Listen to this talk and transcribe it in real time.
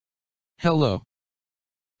Hello.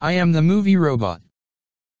 I am the movie robot.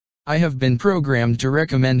 I have been programmed to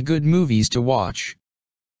recommend good movies to watch.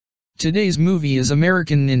 Today's movie is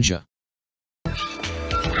American Ninja.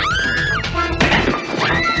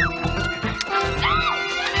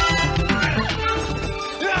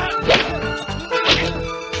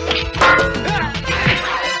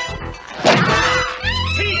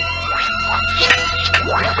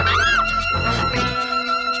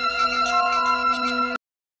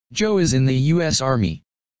 Joe is in the U.S. Army.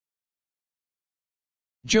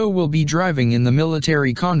 Joe will be driving in the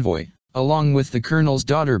military convoy, along with the colonel's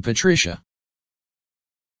daughter Patricia.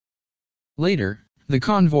 Later, the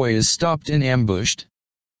convoy is stopped and ambushed.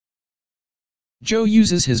 Joe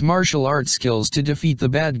uses his martial arts skills to defeat the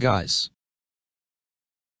bad guys.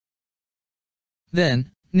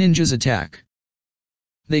 Then, ninjas attack.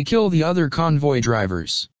 They kill the other convoy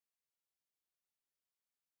drivers.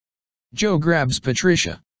 Joe grabs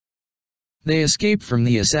Patricia. They escape from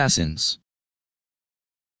the assassins.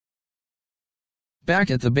 Back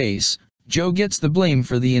at the base, Joe gets the blame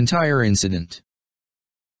for the entire incident.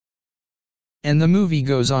 And the movie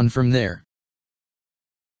goes on from there.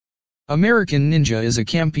 American Ninja is a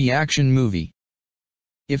campy action movie.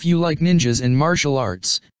 If you like ninjas and martial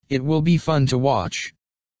arts, it will be fun to watch.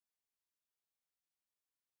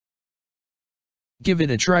 Give it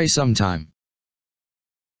a try sometime.